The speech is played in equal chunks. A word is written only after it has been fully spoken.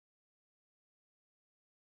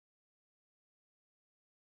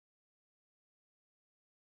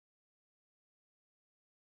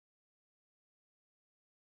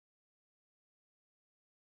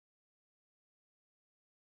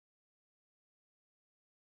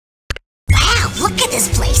Look at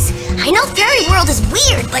this place. I know Fairy World is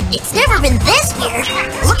weird, but it's never been this weird.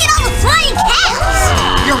 Look at all the flying cows.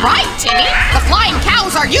 You're right, Timmy. The flying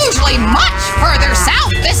cows are usually much further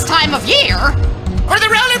south this time of year. For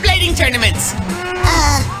the rollerblading tournaments.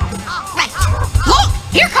 Right. Look,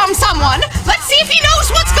 here comes someone. Let's see if he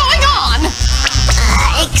knows what's going on.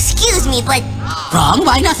 Excuse me, but... Wrong?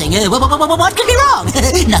 Why, nothing. What could be wrong?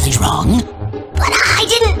 Nothing's wrong. But I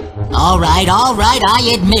didn't... All right,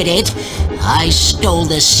 I admit it. I stole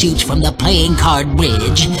the suit from the playing card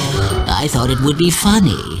bridge. I thought it would be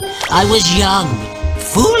funny. I was young,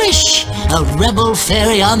 foolish, a rebel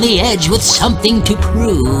fairy on the edge with something to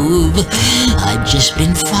prove. I'd just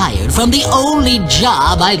been fired from the only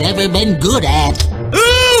job I've ever been good at.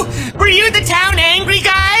 Ooh! Were you the town angry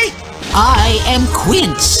guy? I am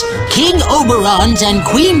Quince, King Oberon's and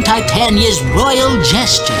Queen Titania's royal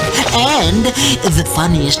jester, and the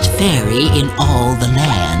funniest fairy in all the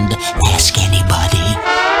land. Ask anybody.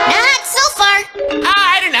 Not so far.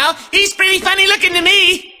 I don't know. He's pretty funny looking to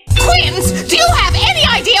me. Quince, do you have any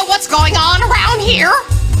idea what's going on around here?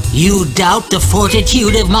 You doubt the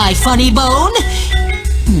fortitude of my funny bone?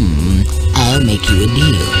 I'll make you a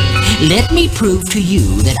deal. Let me prove to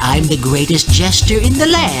you that I'm the greatest jester in the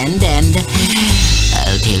land, and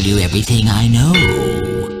I'll tell you everything I know.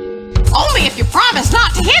 Only if you promise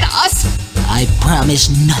not to hit us. I promise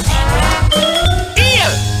nothing. Ew!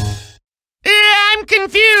 I'm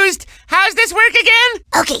confused. How's this work again?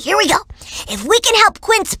 Okay, here we go. If we can help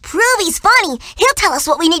Quince prove he's funny, he'll tell us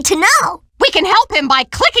what we need to know. We can help him by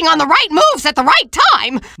clicking on the right moves at the right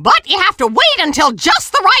time, but you have to wait until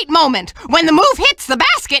just the right moment. When the move hits the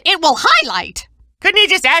basket, it will highlight. Couldn't he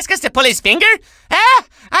just ask us to pull his finger?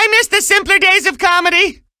 I miss the simpler days of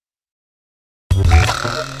comedy.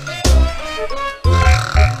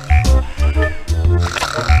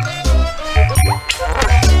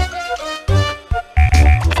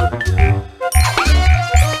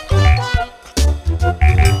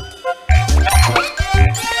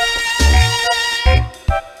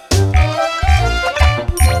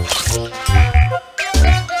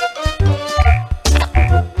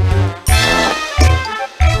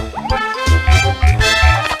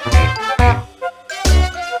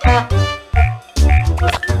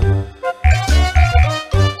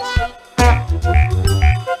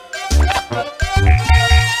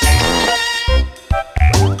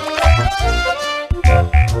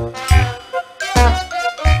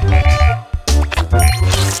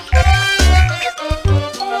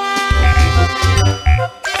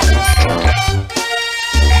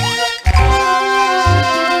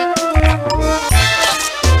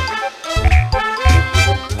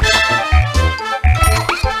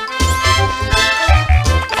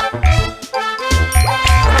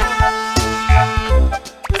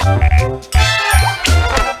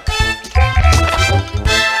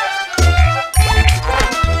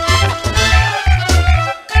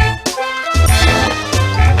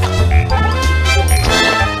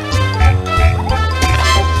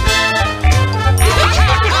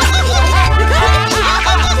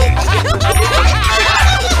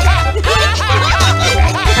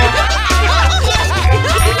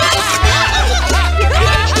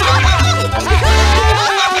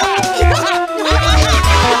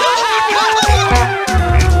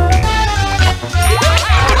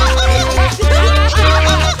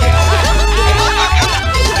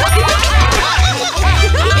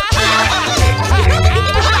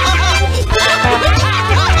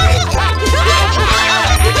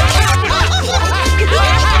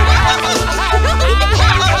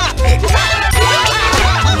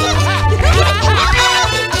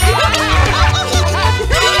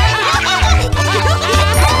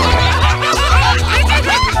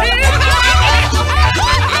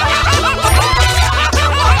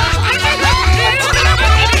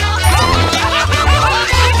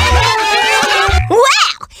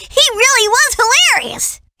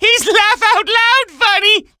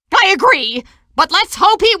 But let's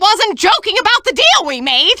hope he wasn't joking about the deal we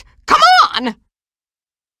made. Come on!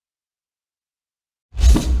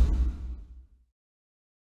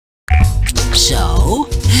 So?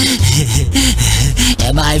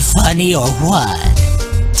 Am I funny or what?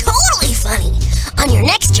 Totally funny. On your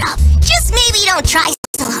next job, just maybe don't try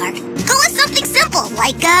so hard. Go with something simple,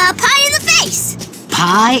 like a pie in the face.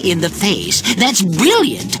 Pie in the face? That's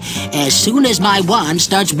brilliant. As soon as my wand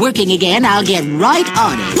starts working again, I'll get right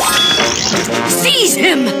on it. Seize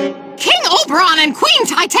him! King Oberon and Queen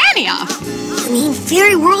Titania! You mean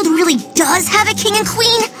Fairy World really does have a king and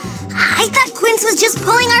queen? I thought Quince was just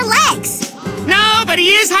pulling our legs. No, but he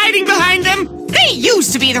is hiding behind them. They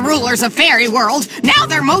used to be the rulers of Fairy World. Now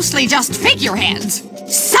they're mostly just figureheads.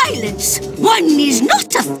 Silence! One is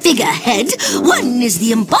not a figurehead. One is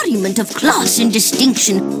the embodiment of class and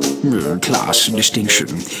distinction. Class and distinction.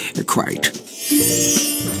 Quite.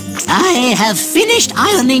 I have finished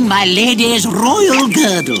ironing my lady's royal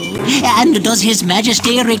girdle. And does His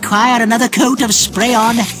Majesty require another coat of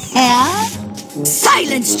spray-on hair?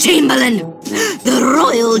 Silence, Chamberlain! The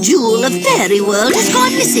royal jewel of fairy world has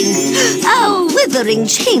gone missing. Our withering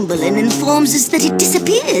Chamberlain informs us that it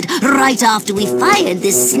disappeared right after we fired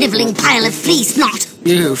this sniveling pile of fleece knot.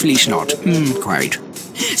 Oh, fleece knot. Quite.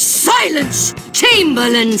 Silence!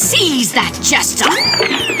 Chamberlain, seize that jester!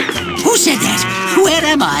 Who said that? Where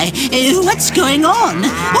am I? What's going on?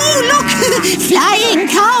 Oh, look! Flying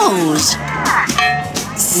cows!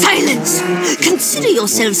 Silence! Consider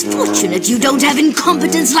yourselves fortunate you don't have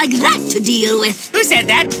incompetence like that to deal with. Who said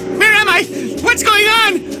that? Where am I? What's going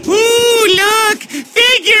on? Ooh, look!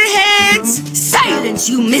 Figureheads! Silence,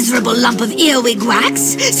 you miserable lump of earwig wax!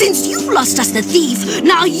 Since you lost us the thief,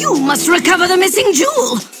 now you must recover the missing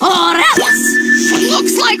jewel, or else!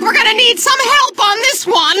 Looks like we're gonna need some help on this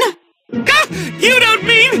one. You don't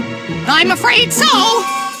mean... I'm afraid so.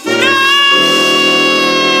 No!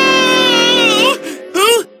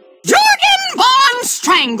 Who? Jorgan Von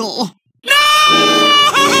Strangle.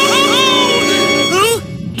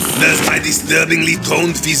 Does my disturbingly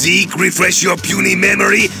toned physique refresh your puny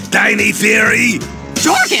memory, tiny fairy?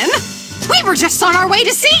 Jorgan, we were just on our way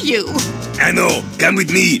to see you. I know. Come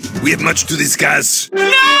with me. We have much to discuss.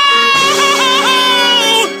 No!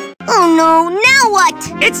 Oh no, now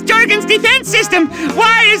what? It's Jorgan's defense system!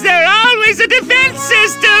 Why is there always a defense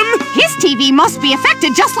system? His TV must be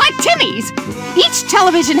affected just like Timmy's. Each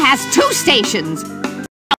television has 2 stations.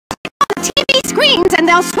 TV screens and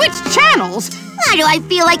they'll switch channels. Why do I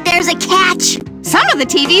feel like there's a catch? Some of the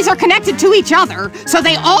TVs are connected to each other, so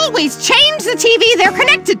they always change the TV they're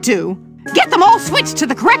connected to. Get them all switched to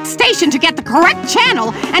the correct station to get the correct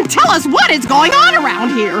channel and tell us what is going on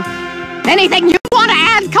around here. Anything you want to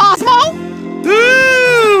add, Cosmo?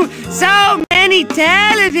 Ooh! So many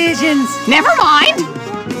televisions! Never mind.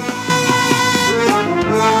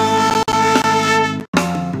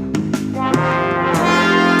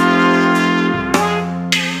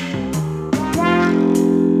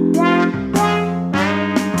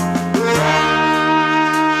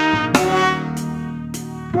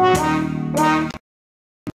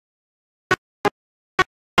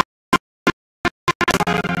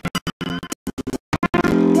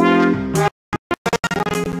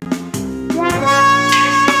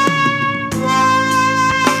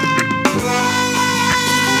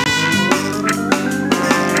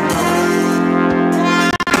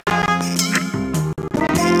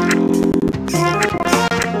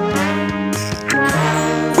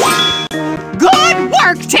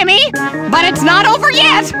 Timmy, but it's not over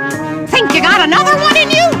yet. Think you got another one in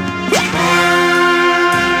you?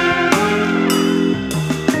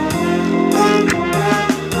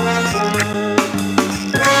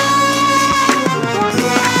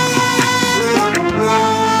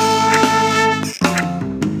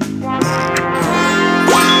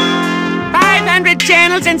 500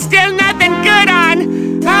 channels and still nothing good on.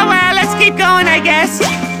 Oh well, let's keep going, I guess.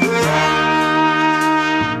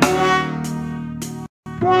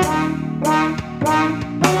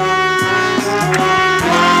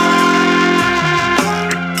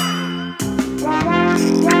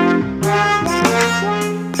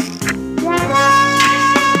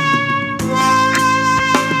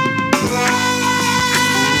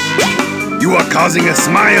 You are causing a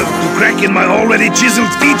smile to crack in my already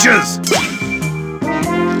chiseled features.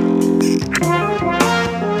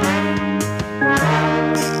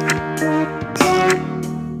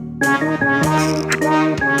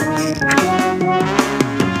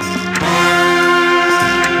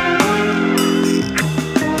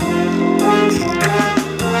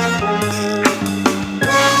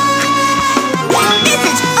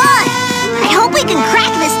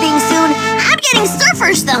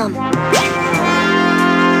 Surfer's thumb.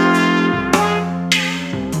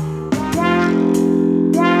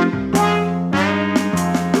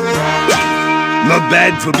 Not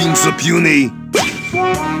bad for being so puny.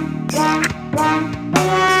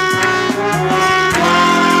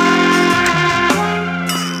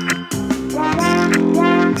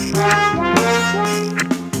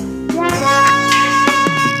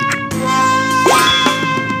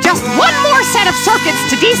 Just one more set of circuits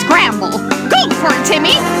to descramble. Go for it,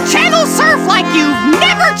 Timmy! Channel surf like you've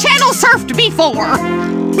never channel surfed before!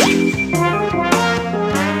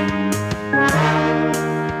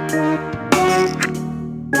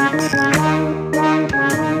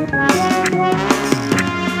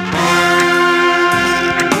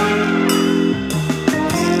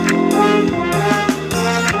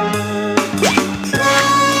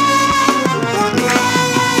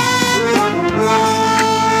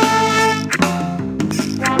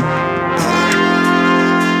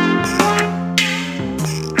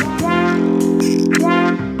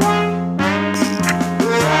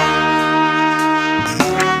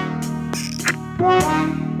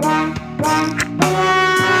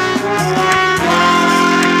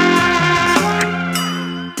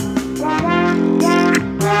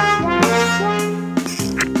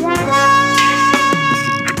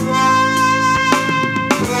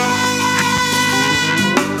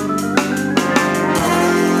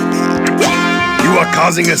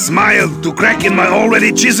 causing a smile to crack in my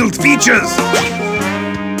already chiseled features.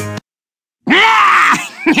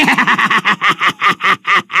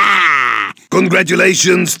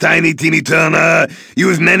 Congratulations, Tiny Timmy Turner. You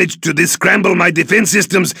have managed to descramble my defense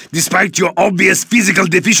systems despite your obvious physical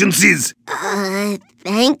deficiencies.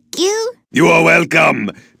 Thank you? You are welcome.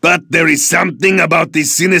 But there is something about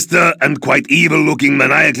this sinister and quite evil-looking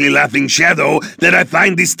maniacally laughing shadow that I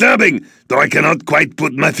find disturbing, though I cannot quite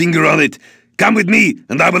put my finger on it. Come with me,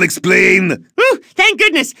 and I will explain. Ooh, thank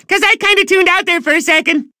goodness, because I kind of tuned out there for a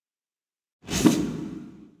second.